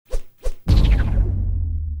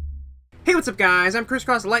what's up guys, I'm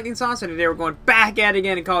Crisscross Lightning Sauce, and today we're going back at it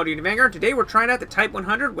again in Call of Duty Vanguard. Today we're trying out the Type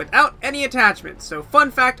 100 without any attachments. So fun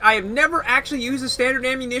fact, I have never actually used a standard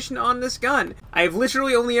ammunition on this gun. I have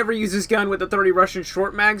literally only ever used this gun with the 30 Russian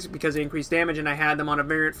short mags because they increase damage and I had them on a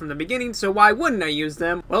variant from the beginning, so why wouldn't I use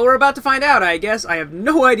them? Well, we're about to find out, I guess. I have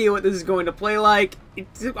no idea what this is going to play like.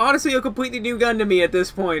 It's honestly a completely new gun to me at this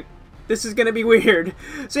point. This is gonna be weird.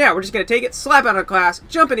 So yeah, we're just gonna take it, slap out of class,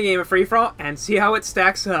 jump in a game of free-for-all, and see how it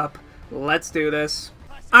stacks up. Let's do this.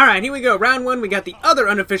 Alright, here we go. Round one, we got the other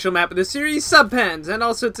unofficial map of the series, Subpens, and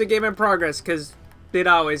also it's a game in progress, because it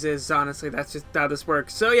always is, honestly. That's just how this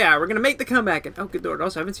works. So yeah, we're gonna make the comeback, and oh good lord,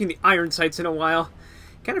 also I haven't seen the iron sights in a while.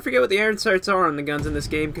 Kind of forget what the iron sights are on the guns in this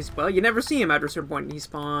game, because, well, you never see them after a certain point. He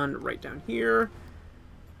spawned right down here.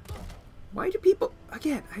 Why do people...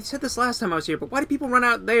 Again, I said this last time I was here, but why do people run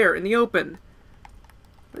out there in the open?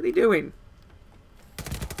 What are they doing?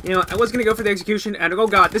 You know, I was going to go for the execution, and oh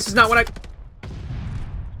god, this is not what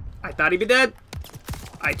I thought he'd be dead.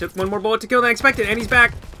 I took one more bullet to kill than I expected, and he's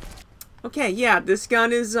back. Okay, yeah, this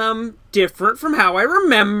gun is, different from how I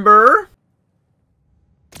remember.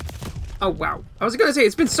 Oh, wow. I was going to say,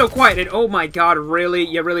 it's been so quiet, and oh my god, really?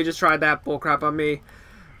 You really just tried that bullcrap on me.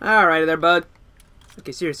 Alright there, bud.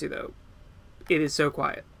 Okay, seriously, though. It is so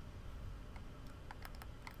quiet.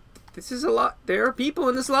 This is a lot. There are people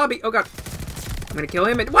in this lobby. Oh god. I'm gonna kill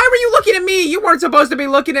him. And why were you looking at me? You weren't supposed to be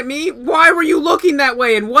looking at me. Why were you looking that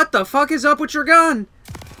way? And what the fuck is up with your gun?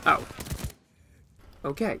 Oh.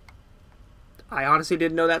 Okay. I honestly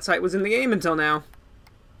didn't know that sight was in the game until now.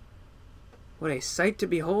 What a sight to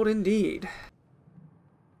behold indeed.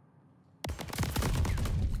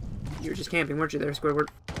 You were just camping, weren't you there, Squidward?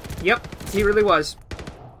 Yep, he really was.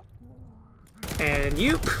 And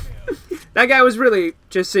you... That guy was really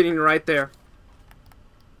just sitting right there.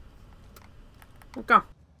 Okay.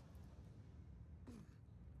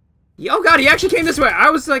 Oh god, he actually came this way. I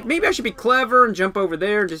was like, maybe I should be clever and jump over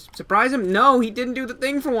there and just surprise him. No, he didn't do the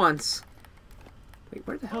thing for once. Wait,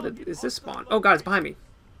 where the hell is this spawn? Oh god, it's behind me.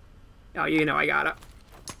 Oh, you know I got it.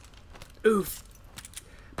 Oof.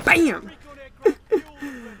 Bam!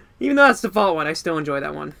 Even though that's the default one, I still enjoy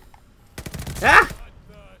that one. Ah!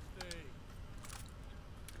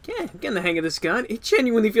 Yeah, I'm getting the hang of this gun. It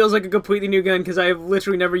genuinely feels like a completely new gun because I have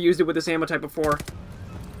literally never used it with this ammo type before.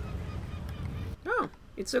 Oh,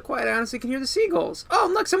 it's so quiet I honestly can hear the seagulls. Oh,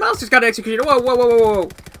 look, someone else just got executed. Whoa, whoa, whoa, whoa, whoa.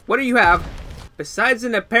 What do you have? Besides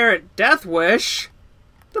an apparent death wish?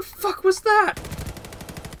 The fuck was that?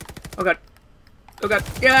 Oh god. Oh god.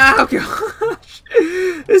 Yeah, oh gosh.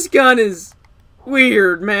 This gun is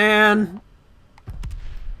weird, man.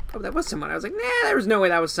 Oh, that was someone. I was like, nah, there was no way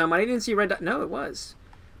that was someone. I didn't see red dot. No, it was.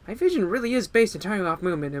 My vision really is based entirely off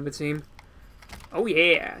movement, it would seem. Oh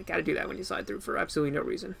yeah, gotta do that when you slide through for absolutely no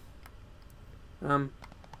reason.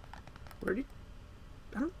 Where did...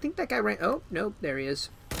 I don't think that guy ran... Oh, nope, there he is.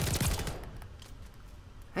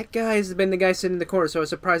 That guy's been the guy sitting in the corner, so I was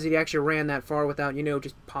surprised that he actually ran that far without, you know,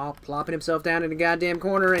 just plopping himself down in the goddamn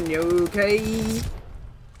corner and okay.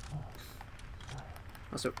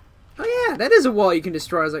 Also, oh yeah, that is a wall you can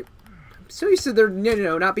destroy. I was like, I'm so used to there,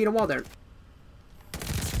 no, not being a wall there.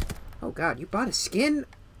 Oh god, you bought a skin?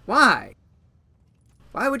 Why?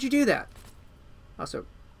 Why would you do that? Also,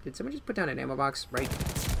 did someone just put down an ammo box? Right.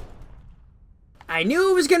 I knew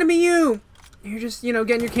it was gonna be you! You're just, you know,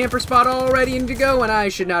 getting your camper spot all ready and to go, and I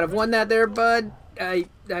should not have won that there, bud.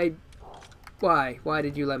 Why? Why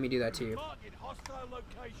did you let me do that to you?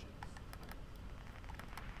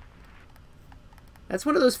 That's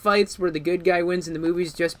one of those fights where the good guy wins in the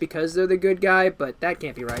movies just because they're the good guy, but that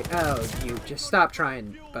can't be right. Oh, you just stop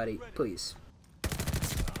trying, buddy, please.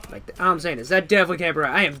 Like, all I'm saying is that definitely can't be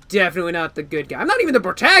right. I am definitely not the good guy. I'm not even the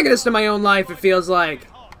protagonist of my own life, it feels like.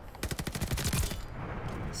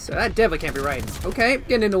 So that definitely can't be right. Okay,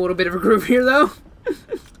 getting in a little bit of a groove here, though.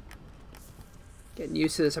 Getting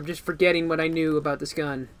used to this. I'm just forgetting what I knew about this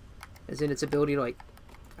gun. As in its ability to, like,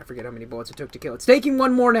 I forget how many bullets it took to kill. It's taking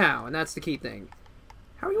one more now, and that's the key thing.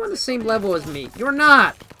 How are you on the same level as me? You're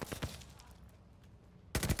not!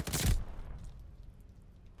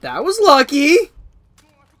 That was lucky!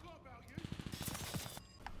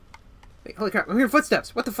 Wait, holy crap, I'm hearing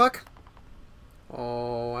footsteps. What the fuck?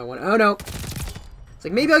 Oh, I want... Oh, no. It's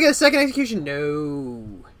like, maybe I'll get a second execution.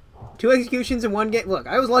 No. 2 executions in one game. Look,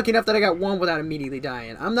 I was lucky enough that I got one without immediately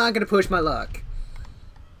dying. I'm not going to push my luck.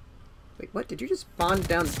 Wait, what? Did you just spawn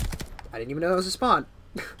down... I didn't even know it was a spawn.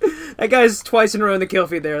 That guy's twice in a row in the kill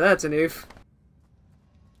feed there. That's an oof.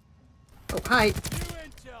 Oh, hi.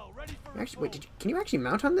 Actually, wait, can you actually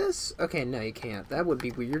mount on this? Okay, no, you can't. That would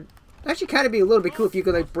be weird. It'd actually kind of be a little bit cool if you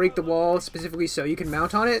could like break the wall specifically so you can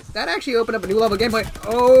mount on it. That actually opened up a new level of gameplay.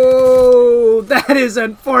 Oh, that is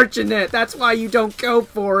unfortunate. That's why you don't go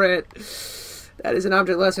for it. That is an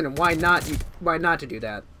object lesson, and why not to do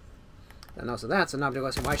that? And also that's an object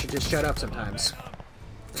lesson. Why I should just shut up sometimes.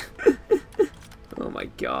 Oh my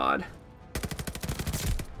god.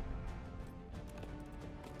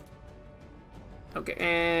 Okay,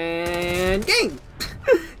 and game!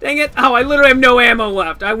 Dang it! Oh, I literally have no ammo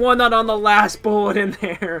left. I won that on the last bullet in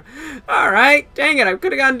there. Alright, dang it, I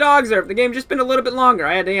could have gotten dogs there if the game just been a little bit longer.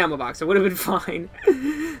 I had the ammo box, I would have been fine.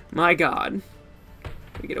 My god.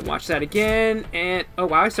 We get to watch that again, and... oh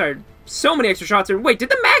wow, I started so many extra shots there. Wait, did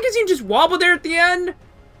the magazine just wobble there at the end?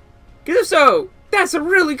 Because if so, that's a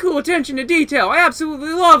really cool attention to detail. I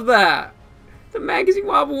absolutely love that. The magazine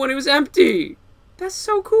wobbled when it was empty. That's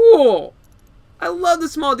so cool. I love the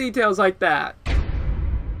small details like that.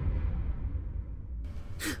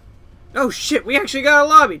 Oh shit, we actually got a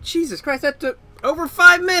lobby. Jesus Christ, that took over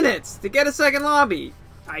 5 minutes to get a second lobby.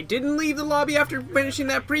 I didn't leave the lobby after finishing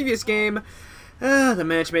that previous game. The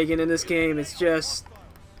matchmaking in this game is just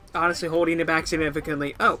honestly holding it back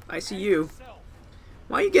significantly. Oh, I see you.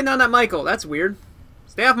 Why are you getting on that Michael? That's weird.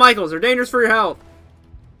 Stay off Michaels, they're dangerous for your health.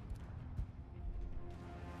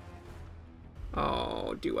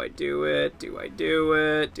 Oh, do I do it? Do I do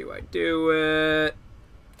it? Do I do it?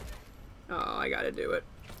 Oh, I gotta do it.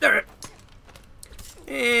 There.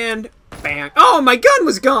 And bang. Oh, my gun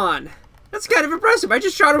was gone! That's kind of impressive. I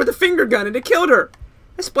just shot her with a finger gun and it killed her.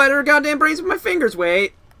 I splattered her goddamn brains with my fingers.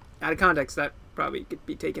 Wait. Out of context, that probably could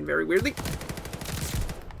be taken very weirdly.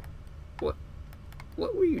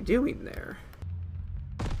 What were you doing there?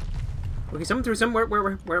 Okay, someone threw somewhere.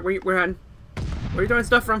 Where are you throwing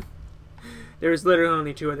stuff from? There's literally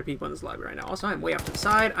only 2 other people in this lobby right now. Also, I'm way off to the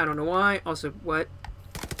side. I don't know why. Also, what?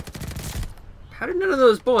 How did none of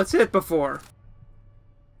those bullets hit before?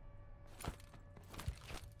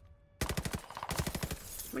 How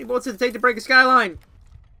many bullets did it take to break a skyline?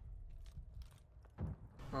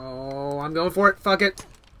 Oh, I'm going for it. Fuck it.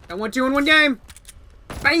 I want 2 in 1 game.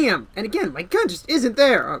 Bam! And again, my gun just isn't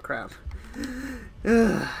there. Oh, crap.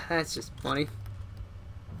 That's just funny.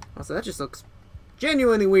 Also, that just looks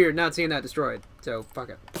genuinely weird not seeing that destroyed. So, fuck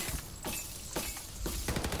it.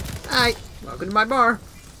 Hi. Welcome to my bar.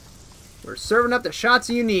 We're serving up the shots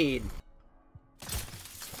you need.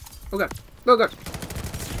 Oh, God. Oh, God.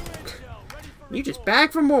 You just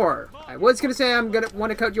back for more. I was going to say I'm going to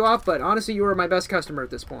want to cut you off, but honestly, you are my best customer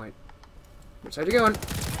at this point. Which side are you going?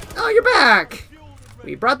 Oh, you're back!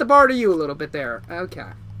 We brought the bar to you a little bit there. Okay.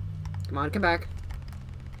 Come on, come back.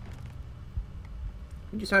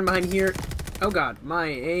 You just hide behind here. Oh god, my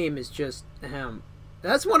aim is just...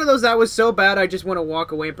 That's one of those that was so bad I just want to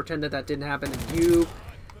walk away and pretend that that didn't happen. And you...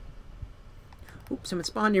 Oops, someone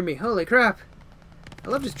spawned near me. Holy crap. I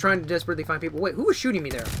love just trying to desperately find people. Wait, who was shooting me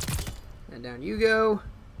there? And down you go.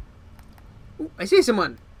 Ooh, I see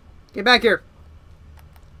someone. Get back here.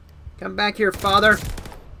 Come back here, father.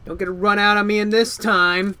 Don't get a run out on me in this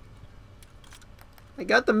time. I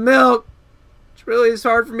got the milk. Which really is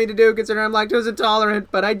hard for me to do considering I'm lactose intolerant,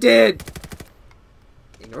 but I did.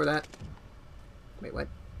 Ignore that. Wait, what?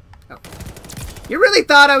 Oh. You really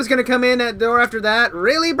thought I was going to come in that door after that?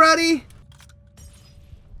 Really, buddy?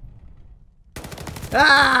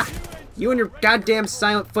 Ah! You and your goddamn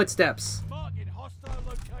silent footsteps.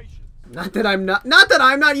 Not that I'm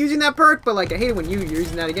not using that perk, but like I hate it when you're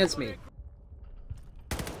using that against me.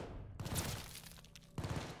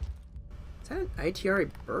 Is that an ITRA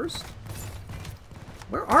burst?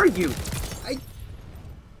 Where are you?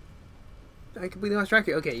 I completely lost track of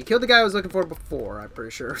you. Okay, you killed the guy I was looking for before, I'm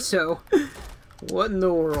pretty sure. So, what in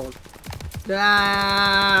the world?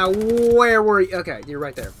 Ah, where were you? Okay, you're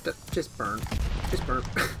right there. Just burn. Just burn.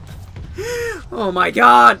 Oh my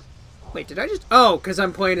god! Wait, did I just... Oh, because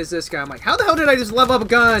I'm playing as this guy. I'm like, how the hell did I just level up a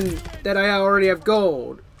gun that I already have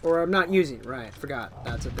gold? Or I'm not using. Right, forgot.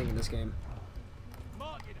 That's a thing in this game.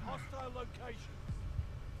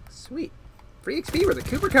 Sweet. Free XP with a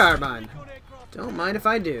Cooper Carbine. Don't mind if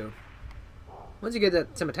I do. Once you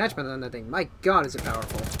get some attachment on that thing, my god, is it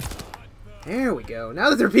powerful. There we go. Now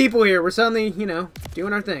that there are people here, we're suddenly, you know,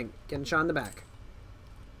 doing our thing. Getting shot in the back.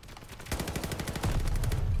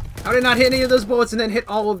 How did I not hit any of those bullets and then hit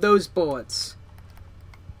all of those bullets?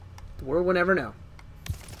 The world will never know.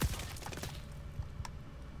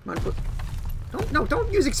 Come on,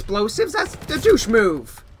 don't use explosives. That's the douche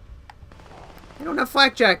move. You don't have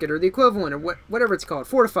flak jacket or the equivalent or whatever it's called.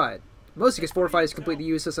 Fortified. Mostly because fortified is completely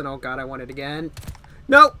useless and oh god, I want it again.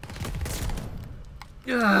 Nope.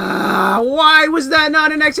 Why was that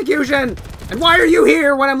not an execution? And why are you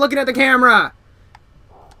here when I'm looking at the camera?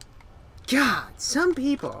 God, some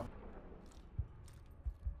people.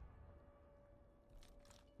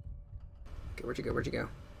 Okay, where'd you go? Where'd you go?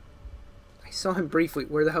 I saw him briefly.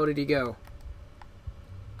 Where the hell did he go?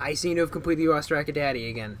 I seem to have completely lost track of Daddy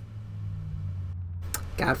again.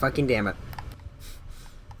 God fucking damn it.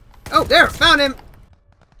 Oh, there! Found him!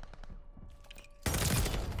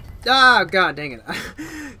 Ah, god dang it.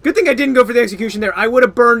 Good thing I didn't go for the execution there. I would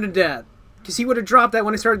have burned to death. Because he would have dropped that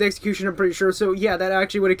when I started the execution, I'm pretty sure. So, yeah, that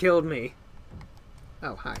actually would have killed me.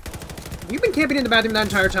 Oh, hi. You've been camping in the bathroom that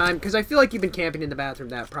entire time? Because I feel like you've been camping in the bathroom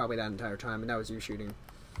probably that entire time, and that was you shooting.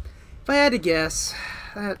 If I had to guess,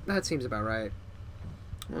 that seems about right.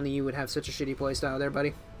 Only you would have such a shitty playstyle there,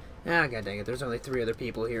 buddy. Ah, god dang it, there's only 3 other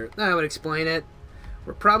people here. That would explain it.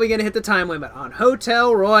 We're probably going to hit the time limit on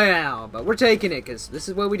Hotel Royale, but we're taking it, because this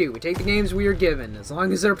is what we do. We take the games we are given, as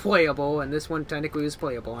long as they're playable, and this one technically is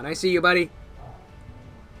playable. And I see you, buddy.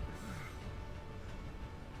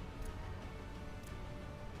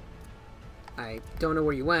 I don't know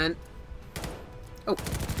where you went. Oh,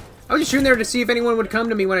 I was just shooting there to see if anyone would come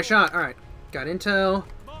to me when I shot. Alright, got intel.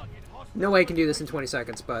 No way I can do this in 20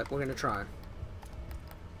 seconds, but we're going to try.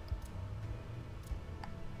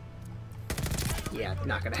 Yeah,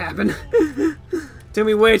 not gonna happen. Took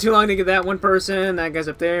me way too long to get that one person. That guy's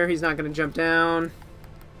up there. He's not gonna jump down.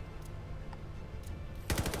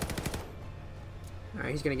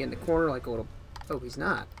 Alright, he's gonna get in the corner like a little... Oh, he's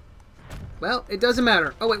not. Well, it doesn't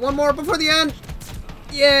matter. Oh, wait, one more before the end.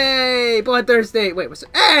 Yay! Bloodthirsty. Wait, what's...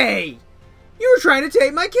 Hey! You were trying to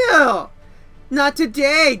take my kill! Not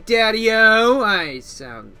today, Daddy-o! I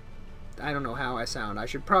don't know how I sound. I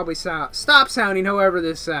should probably stop sounding however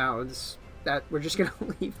this sounds. That we're just gonna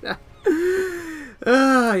leave that.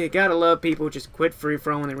 You gotta love people who just quit free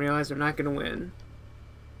for all when they realize they're not gonna win.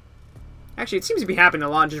 Actually, it seems to be happening a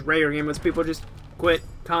lot in just regular game once people just quit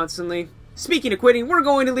constantly. Speaking of quitting, we're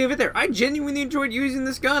going to leave it there. I genuinely enjoyed using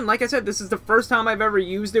this gun. Like I said, this is the first time I've ever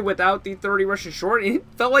used it without the 30 Russian short. It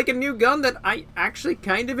felt like a new gun that I actually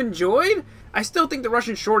kind of enjoyed. I still think the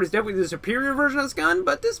Russian short is definitely the superior version of this gun,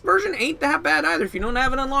 but this version ain't that bad either. If you don't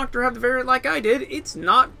have it unlocked or have the variant like I did, it's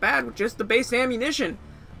not bad with just the base ammunition.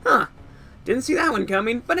 Huh. Didn't see that one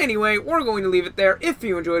coming. But anyway, we're going to leave it there. If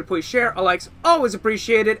you enjoyed, please share. A like's always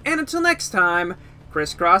appreciated. And until next time,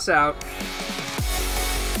 crisscross out.